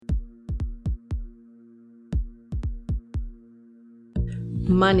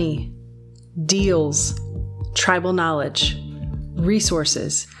money, deals, tribal knowledge,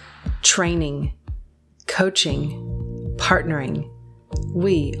 resources, training, coaching, partnering.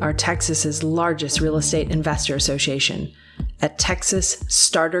 We are Texas's largest real estate investor association at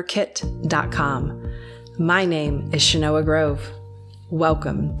texasstarterkit.com. My name is Shanoa Grove.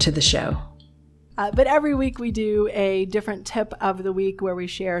 Welcome to the show. But every week we do a different tip of the week where we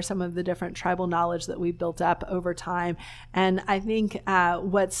share some of the different tribal knowledge that we've built up over time. And I think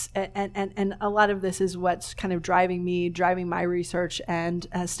what's a lot of this is what's kind of driving my research and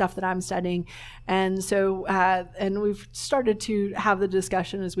stuff that I'm studying. And so, and we've started to have the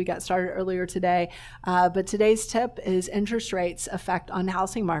discussion as we got started earlier today. But today's tip is interest rates' effect on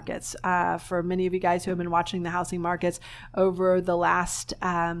housing markets. For many of you guys who have been watching the housing markets over the last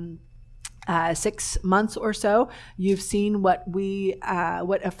 6 months or so, you've seen what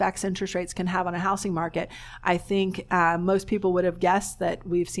effects interest rates can have on a housing market. I think most people would have guessed that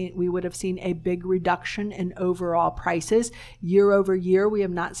we would have seen a big reduction in overall prices. Year over year, we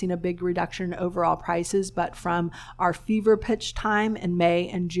have not seen a big reduction in overall prices, but from our fever pitch time in May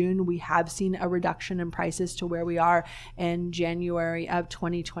and June, we have seen a reduction in prices to where we are in January of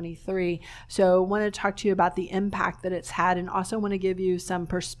 2023. So I want to talk to you about the impact that it's had, and also want to give you some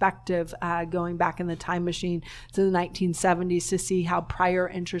perspective going back in the time machine to the 1970s to see how prior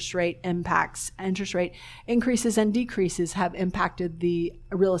interest rate increases and decreases have impacted the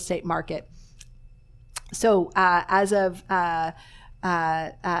real estate market. So as of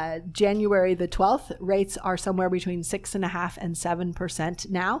January the 12th, rates are somewhere between 6.5% and 7%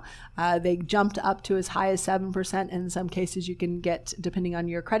 now. They jumped up to as high as 7%. In some cases, you can get, depending on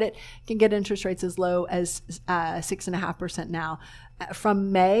your credit, you can get interest rates as low as 6.5% now.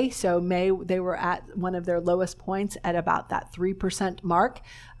 From May, they were at one of their lowest points at about that 3% mark.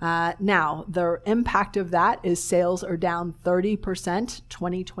 Now, the impact of that is sales are down 30%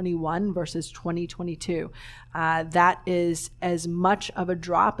 2021 versus 2022. That is as much of a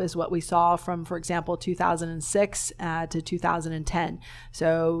drop as what we saw from, for example, 2006 to 2010.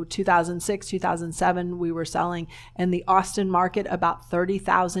 So 2006, 2007, we were selling in the Austin market about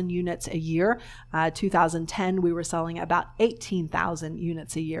 30,000 units a year. 2010, we were selling about 18,000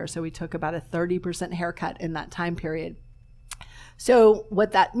 units a year. So we took about a 30% haircut in that time period. So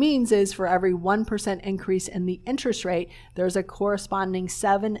what that means is for every 1% increase in the interest rate, there's a corresponding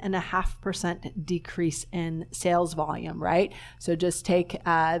 7.5% decrease in sales volume, right? So just take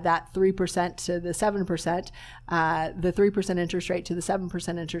that 3% to the 7%, the 3% interest rate to the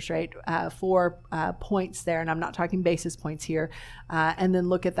 7% interest rate, 4 points there, and I'm not talking basis points here, and then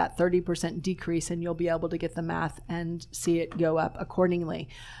look at that 30% decrease, and you'll be able to get the math and see it go up accordingly.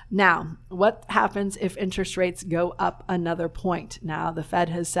 Now, what happens if interest rates go up another point? Now, the Fed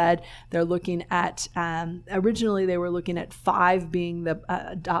has said they're looking at, originally they were looking at 5 being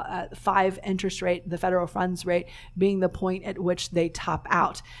the 5 interest rate, the federal funds rate being the point at which they top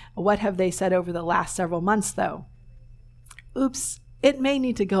out. What have they said over the last several months, though? Oops. It may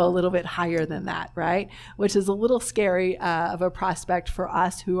need to go a little bit higher than that, right? Which is a little scary of a prospect for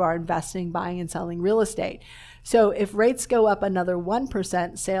us who are investing, buying and selling real estate. So if rates go up another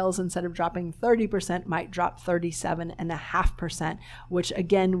 1%, sales instead of dropping 30% might drop 37.5%, which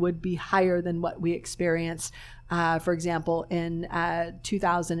again would be higher than what we experienced, for example, in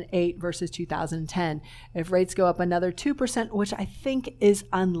 2008 versus 2010. If rates go up another 2%, which I think is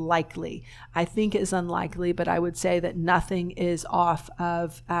unlikely, but I would say that nothing is off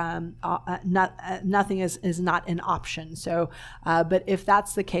of, nothing is not an option. So, but if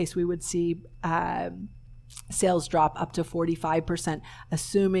that's the case, we would see sales drop up to 45%,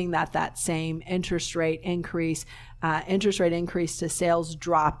 assuming that same interest rate increase to sales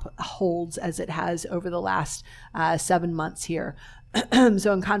drop holds as it has over the last 7 months here.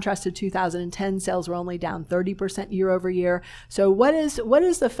 So in contrast to 2010, sales were only down 30% year over year. So what is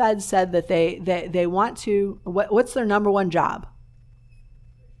the Fed said that they want to, what's their number one job?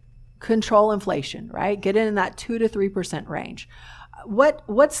 Control inflation, right? Get in that 2 to 3% range.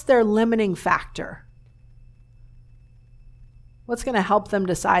 What's their limiting factor? What's going to help them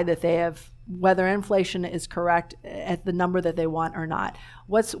decide that they have, whether inflation is correct at the number that they want or not?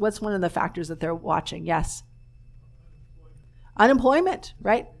 What's one of the factors that they're watching? Yes. Unemployment,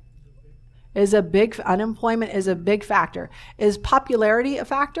 right? Unemployment is a big factor. Is popularity a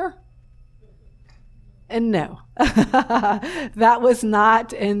factor? And no, that was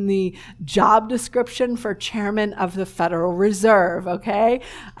not in the job description for chairman of the Federal Reserve. Okay,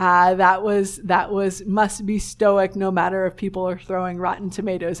 that must be stoic, no matter if people are throwing rotten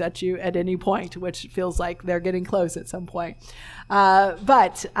tomatoes at you at any point, which feels like they're getting close at some point.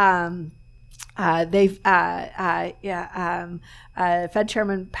 But Fed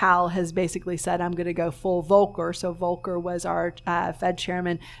Chairman Powell has basically said, I'm going to go full Volcker. So Volcker was our Fed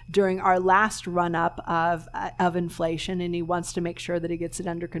chairman during our last run-up of inflation, and he wants to make sure that he gets it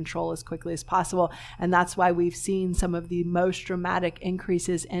under control as quickly as possible. And that's why we've seen some of the most dramatic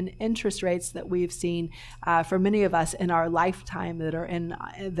increases in interest rates that we've seen for many of us in our lifetime that are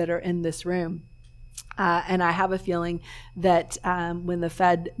in this room. And I have a feeling that when the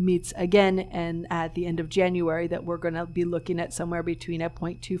Fed meets again and at the end of January, that we're going to be looking at somewhere between a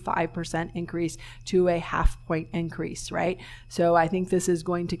 0.25% increase to a 0.5 point increase, right? So I think this is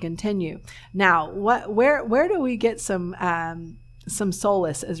going to continue. Now, where do we get some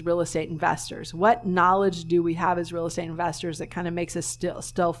solace as real estate investors? What knowledge do we have as real estate investors that kind of makes us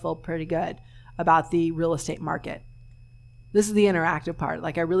still feel pretty good about the real estate market? This is the interactive part.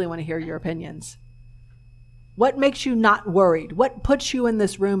 Like, I really want to hear your opinions. What makes you not worried? What puts you in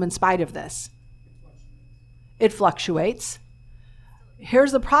this room in spite of this? It fluctuates.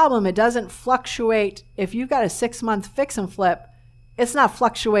 Here's the problem. It doesn't fluctuate. If you've got a 6-month fix and flip, it's not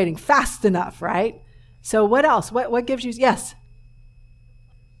fluctuating fast enough, right? So what else? What gives you, yes?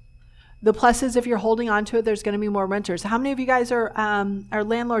 The plus is if you're holding on to it, there's going to be more renters. How many of you guys are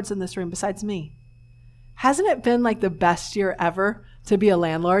landlords in this room besides me? Hasn't it been like the best year ever to be a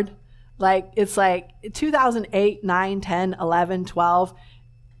landlord? Like, it's like 2008, 9, 10, 11, 12,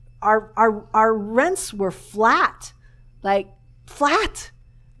 our rents were flat, like flat.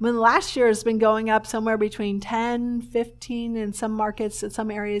 I mean, last year has been going up somewhere between 10, 15, in some markets, in some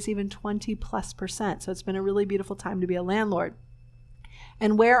areas, even 20+%. So it's been a really beautiful time to be a landlord.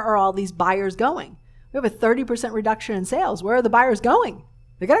 And where are all these buyers going? We have a 30% reduction in sales. Where are the buyers going?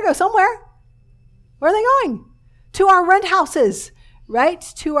 They got to go somewhere. Where are they going? To our rent houses. Right?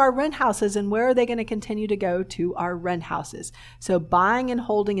 To our rent houses. And where are they going to continue to go? To our rent houses. So buying and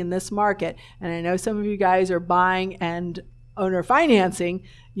holding in this market, and I know some of you guys are buying and owner financing,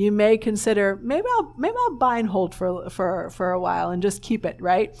 you may consider, maybe I'll buy and hold for a while and just keep it,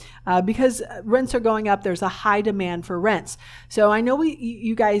 right? Because rents are going up. There's a high demand for rents. So I know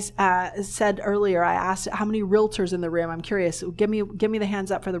you guys said earlier, I asked how many realtors in the room. I'm curious. Give me the hands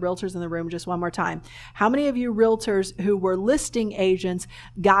up for the realtors in the room just one more time. How many of you realtors who were listing agents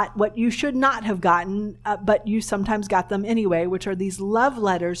got what you should not have gotten, but you sometimes got them anyway, which are these love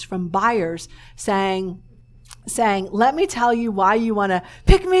letters from buyers saying, let me tell you why you want to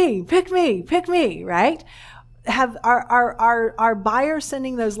pick me, right? Are buyers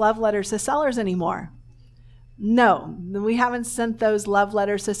sending those love letters to sellers anymore? No, we haven't sent those love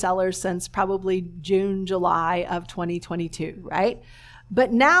letters to sellers since probably June, July of 2022, right?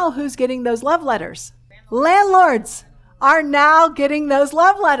 But now who's getting those love letters? Landlords are now getting those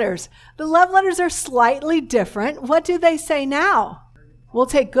love letters. The love letters are slightly different. What do they say now? We'll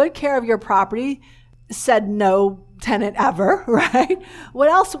take good care of your property. Said no tenant ever, right? What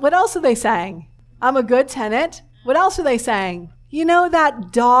else are they saying? I'm a good tenant. What else are they saying? You know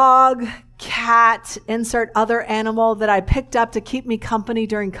that dog, cat, insert other animal that I picked up to keep me company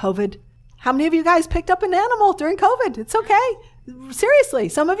during COVID? How many of you guys picked up an animal during COVID? It's okay. Seriously,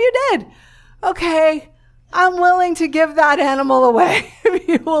 some of you did. Okay, I'm willing to give that animal away if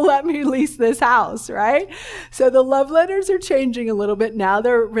you will let me lease this house, right? So the love letters are changing a little bit now.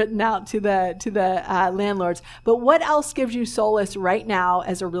 They're written out to the landlords. But what else gives you solace right now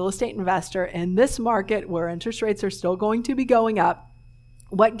as a real estate investor in this market where interest rates are still going to be going up?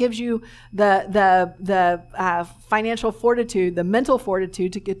 What gives you the financial fortitude, the mental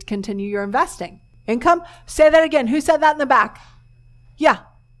fortitude to continue your investing? Income? Say that again. Who said that in the back? Yeah.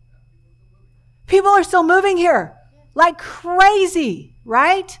 People are still moving here like crazy,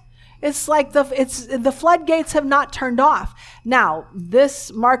 right? It's like the floodgates have not turned off. Now,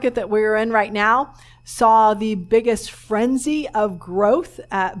 this market that we're in right now saw the biggest frenzy of growth,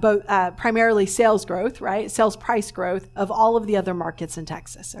 primarily sales growth, right? Sales price growth of all of the other markets in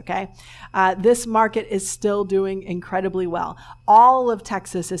Texas, okay? This market is still doing incredibly well. All of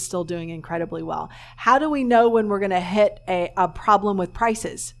Texas is still doing incredibly well. How do we know when we're going to hit a problem with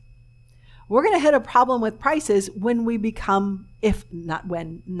prices? We're going to hit a problem with prices when we become, but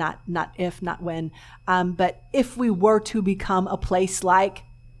if we were to become a place like,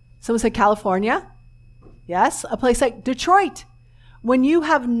 someone said California. Yes, a place like Detroit. When you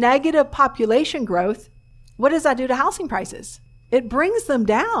have negative population growth, what does that do to housing prices? It brings them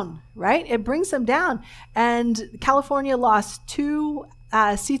down, right? It brings them down. And California lost 2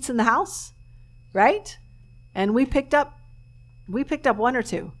 seats in the House, right? And we picked up 1 or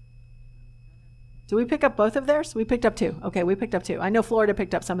 2. Did we pick up both of theirs? We picked up 2. Okay, we picked up 2. I know Florida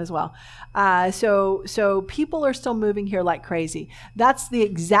picked up some as well. So people are still moving here like crazy. That's the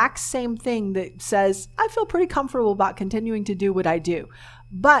exact same thing that says, I feel pretty comfortable about continuing to do what I do.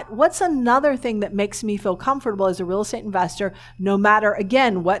 But what's another thing that makes me feel comfortable as a real estate investor, no matter,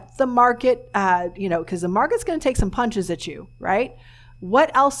 again, what the market, because the market's going to take some punches at you, right?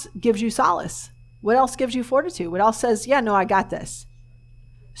 What else gives you solace? What else gives you fortitude? What else says, yeah, no, I got this?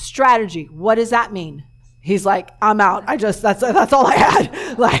 Strategy. What does that mean? He's like, I'm out. That's all I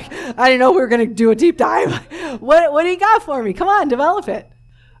had. Like, I didn't know we were going to do a deep dive. What do you got for me? Come on, develop it.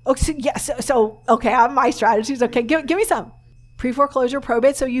 Okay, okay, I have my strategies. Okay, give me some. Pre-foreclosure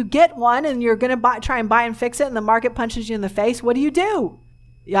probate. So you get one and you're going to try and buy and fix it and the market punches you in the face. What do?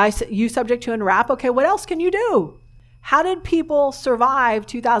 You subject to and wrap. Okay, what else can you do? How did people survive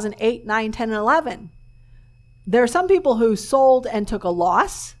 2008, 9, 10, and 11? There are some people who sold and took a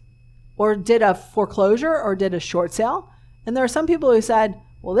loss or did a foreclosure or did a short sale. And there are some people who said,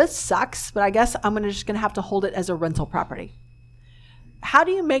 well, this sucks, but I guess I'm just going to have to hold it as a rental property. How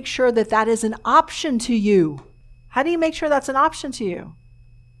do you make sure that that is an option to you? How do you make sure that's an option to you?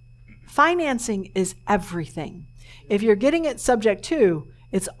 Financing is everything. If you're getting it subject to,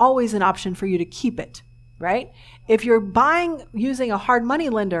 it's always an option for you to keep it, right? If you're buying using a hard money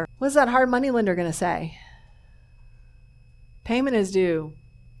lender, what's that hard money lender going to say? Payment is due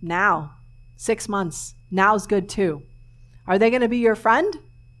now, 6 months. Now's good too. Are they going to be your friend?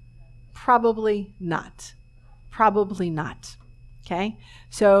 Probably not. Probably not. Okay.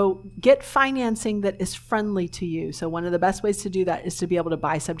 So get financing that is friendly to you. So one of the best ways to do that is to be able to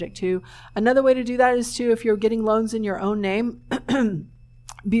buy subject to. Another way to do that is to, if you're getting loans in your own name,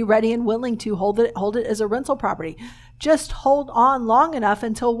 be ready and willing to hold it as a rental property. Just hold on long enough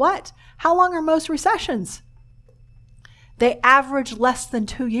until what? How long are most recessions? They average less than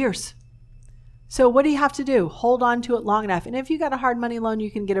 2 years. So what do you have to do? Hold on to it long enough. And if you got a hard money loan,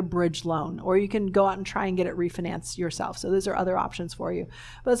 you can get a bridge loan or you can go out and try and get it refinanced yourself. So those are other options for you.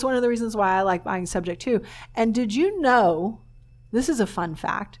 But that's one of the reasons why I like buying subject to. And did you know, this is a fun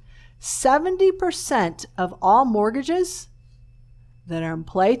fact, 70% of all mortgages that are in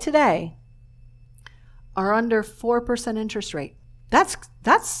play today are under 4% interest rate. That's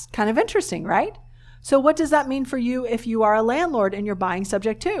kind of interesting, right? So what does that mean for you if you are a landlord and you're buying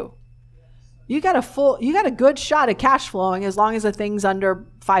subject to? You got a good shot at cash flowing as long as the thing's under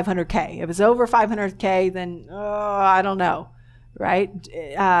 500K. If it's over 500K, then I don't know, right?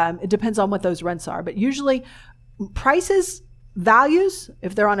 It depends on what those rents are. But usually prices, values,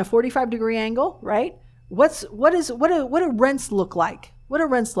 if they're on a 45-degree angle, right? What do rents look like? What do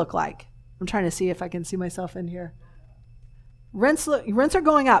rents look like? I'm trying to see if I can see myself in here. Rents are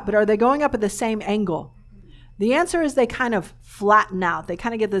going up, but are they going up at the same angle? The answer is they kind of flatten out. They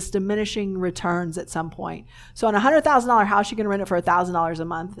kind of get this diminishing returns at some point. So on a $100,000 house, you can rent it for $1,000 a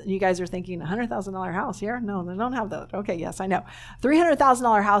month. And you guys are thinking, $100,000 house here? No, they don't have that. Okay, yes, I know.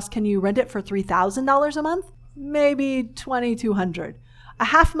 $300,000 house, can you rent it for $3,000 a month? Maybe $2,200. A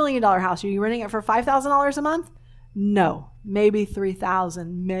 $500,000 house, are you renting it for $5,000 a month? No, maybe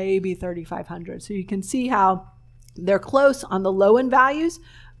 $3,000, maybe $3,500. So you can see how they're close on the low end values,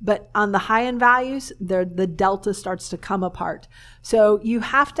 but on the high end values, the delta starts to come apart. So you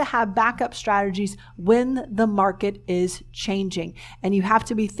have to have backup strategies when the market is changing. And you have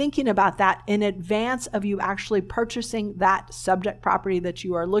to be thinking about that in advance of you actually purchasing that subject property that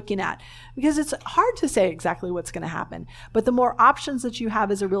you are looking at. Because it's hard to say exactly what's going to happen. But the more options that you have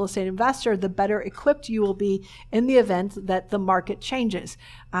as a real estate investor, the better equipped you will be in the event that the market changes.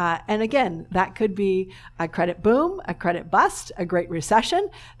 And again, that could be a credit boom, a credit bust, a great recession.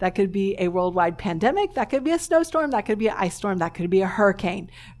 That could be a worldwide pandemic. That could be a snowstorm. That could be an ice storm. That could be a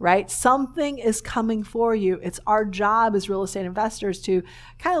hurricane, right? Something is coming for you. It's our job as real estate investors to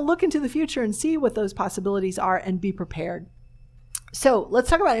kind of look into the future and see what those possibilities are and be prepared. So let's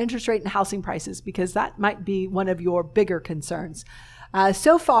talk about interest rate and housing prices, because that might be one of your bigger concerns.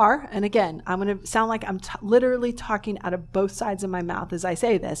 So far, and again, I'm going to sound like I'm literally talking out of both sides of my mouth as I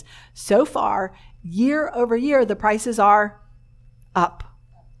say this. So far, year over year, the prices are up,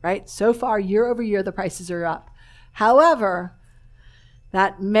 right? So far, year over year, the prices are up. However,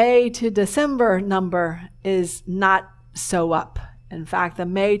 that May to December number is not so up. In fact, the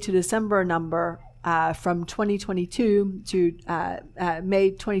May to December number from 2022 to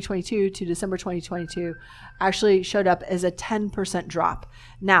May 2022 to December 2022 actually showed up as a 10% drop.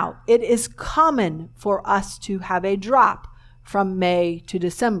 Now, it is common for us to have a drop from May to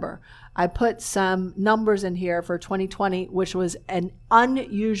December. I put some numbers in here for 2020, which was an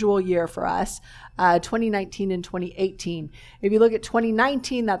unusual year for us, 2019 and 2018. If you look at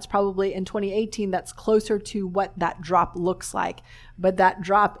 2019, that's probably in 2018, that's closer to what that drop looks like. But that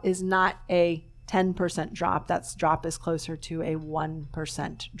drop is not a 10% drop. That drop is closer to a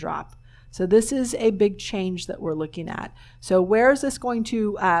 1% drop. So this is a big change that we're looking at. So where is this going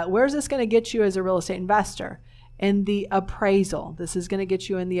to get you as a real estate investor? In the appraisal. This is going to get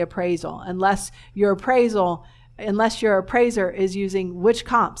you in the appraisal. Unless your appraiser is using which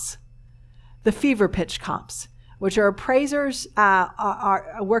comps? The fever pitch comps, which are appraisers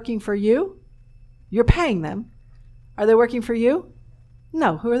are working for you. You're paying them. Are they working for you?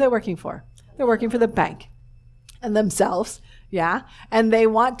 No. Who are they working for? They're working for the bank and themselves. Yeah. And they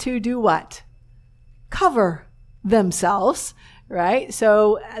want to do what? Cover themselves, right?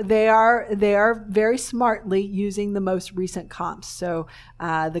 So they are very smartly using the most recent comps. So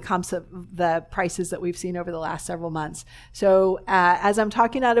the comps of the prices that we've seen over the last several months. So as I'm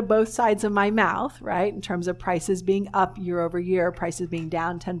talking out of both sides of my mouth, right, in terms of prices being up year over year, prices being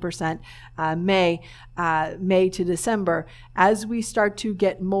down 10%, May to December, as we start to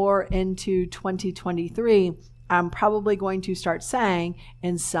get more into 2023, I'm probably going to start saying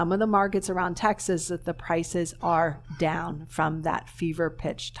in some of the markets around Texas that the prices are down from that fever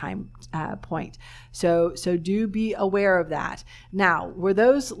pitch time point. So do be aware of that. Now, were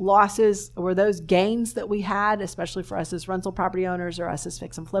those gains that we had, especially for us as rental property owners or us as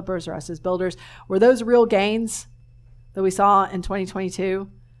fix and flippers or us as builders, were those real gains that we saw in 2022?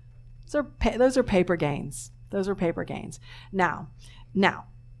 Those are paper gains. Those are paper gains. Now,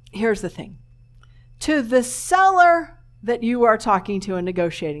 here's the thing. To the seller that you are talking to and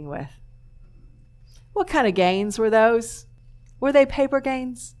negotiating with, what kind of gains were those? Were they paper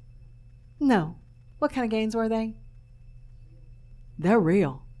gains? No. What kind of gains were they? They're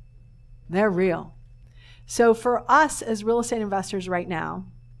real. They're real. So for us as real estate investors right now,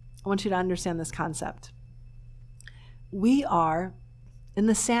 I want you to understand this concept. We are in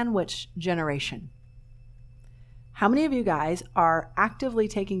the sandwich generation. How many of you guys are actively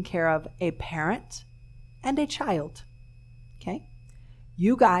taking care of a parent and a child? Okay.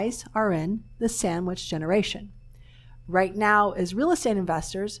 You guys are in the sandwich generation. Right now, as real estate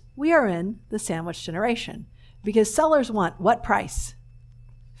investors, we are in the sandwich generation because sellers want what price?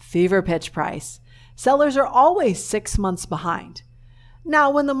 Fever pitch price. Sellers are always 6 months behind. Now,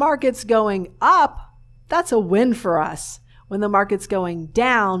 when the market's going up, that's a win for us. When the market's going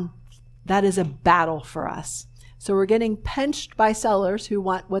down, that is a battle for us. So we're getting pinched by sellers who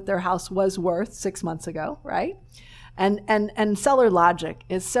want what their house was worth 6 months ago, right? And seller logic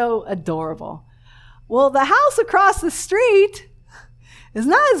is so adorable. Well, the house across the street is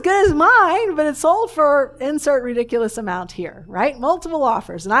not as good as mine, but it's sold for insert ridiculous amount here, right? Multiple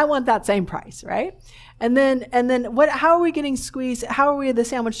offers, and I want that same price, right? And then how are we getting squeezed? How are we the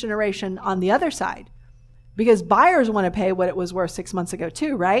sandwich generation on the other side? Because buyers want to pay what it was worth 6 months ago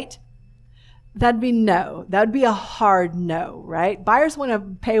too, right? That'd be no. That would be a hard no, right? Buyers want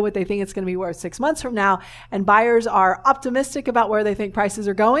to pay what they think it's going to be worth 6 months from now, and buyers are optimistic about where they think prices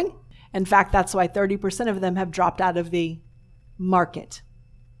are going. In fact, that's why 30% of them have dropped out of the market.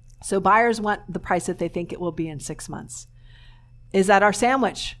 So buyers want the price that they think it will be in 6 months. Is that our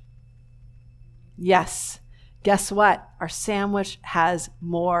sandwich? Yes. Guess what? Our sandwich has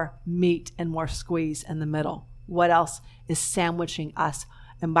more meat and more squeeze in the middle. What else is sandwiching us?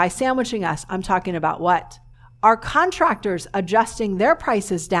 And by sandwiching us, I'm talking about what? Our contractors adjusting their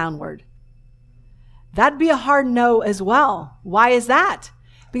prices downward. That'd be a hard no as well. Why is that?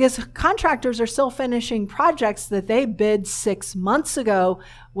 Because contractors are still finishing projects that they bid 6 months ago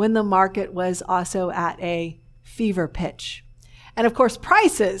when the market was also at a fever pitch. And of course,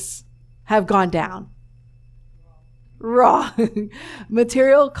 prices have gone down. Wrong.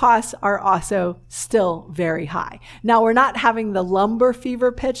 Material costs are also still very high. Now, we're not having the lumber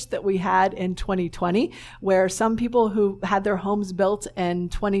fever pitch that we had in 2020, where some people who had their homes built in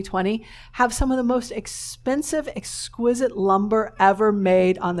 2020 have some of the most expensive, exquisite lumber ever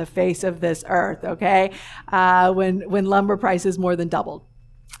made on the face of this earth, okay? When lumber prices more than doubled.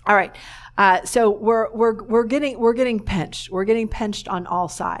 All right. So we're getting pinched. We're getting pinched on all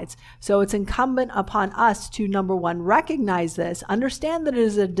sides. So it's incumbent upon us to, number one, recognize this, understand that it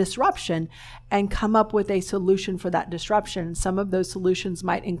is a disruption, and come up with a solution for that disruption. Some of those solutions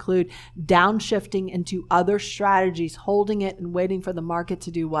might include downshifting into other strategies, holding it and waiting for the market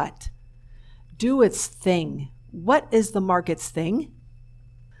to do what? Do its thing. What is the market's thing?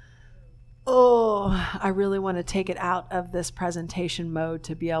 Oh, I really want to take it out of this presentation mode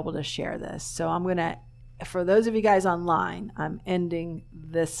to be able to share this. So I'm going to for those of you guys online, I'm ending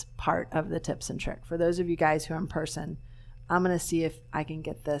this part of the tips and trick. For those of you guys who are in person, I'm going to see if I can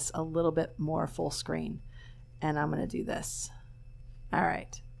get this a little bit more full screen. And I'm going to do this. All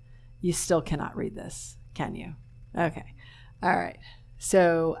right. You still cannot read this, can you? Okay. All right.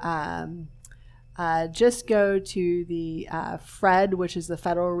 So just go to the FRED, which is the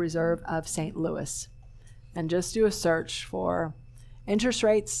Federal Reserve of St. Louis, and just do a search for interest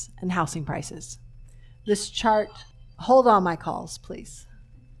rates and housing prices. This chart, hold on my calls, please.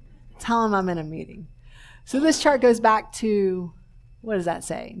 Tell them I'm in a meeting. So this chart goes back to, what does that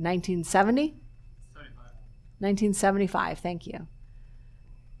say, 1970? 1975, thank you.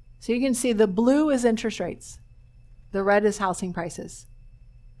 So you can see the blue is interest rates. The red is housing prices.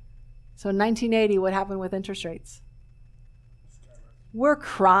 So in 1980, what happened with interest rates? We're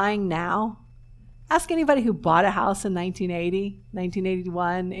crying now. Ask anybody who bought a house in 1980,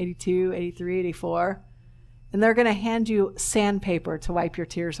 1981, 82, 83, 84, and they're going to hand you sandpaper to wipe your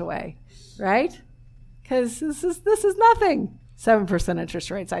tears away, right? Because this is nothing. 7% interest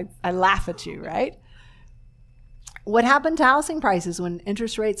rates. I laugh at you, right? What happened to housing prices when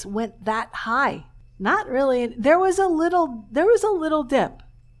interest rates went that high? Not really. There was a little dip,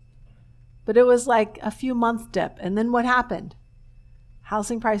 but it was like a few month dip. And then what happened?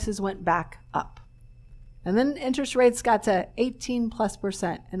 Housing prices went back up. And then interest rates got to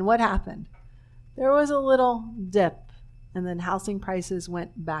 18+%. And what happened? There was a little dip, and then housing prices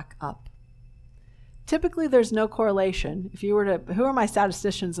went back up. Typically, there's no correlation. If you were to, who are my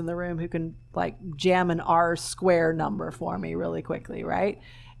statisticians in the room who can like jam an R square number for me really quickly, right?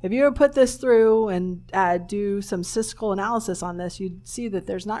 If you were to put this through and do some statistical analysis on this, you'd see that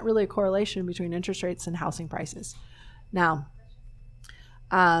there's not really a correlation between interest rates and housing prices. Now,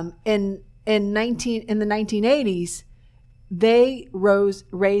 in the 1980s, they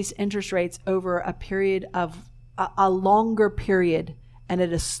raised interest rates over a period of a longer period and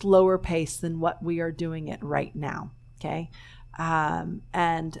at a slower pace than what we are doing it right now, okay? And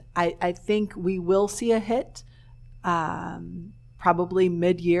I think we will see a hit probably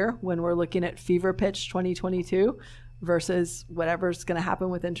mid-year when we're looking at fever pitch 2022 versus whatever's going to happen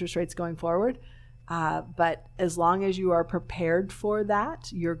with interest rates going forward. But as long as you are prepared for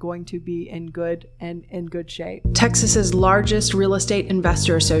that, you're going to be in good shape. Texas's largest real estate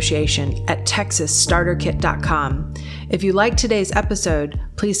investor association at TexasStarterKit.com. If you like today's episode,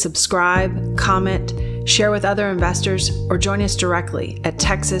 please subscribe, comment, share with other investors, or join us directly at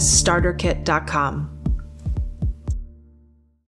TexasStarterKit.com.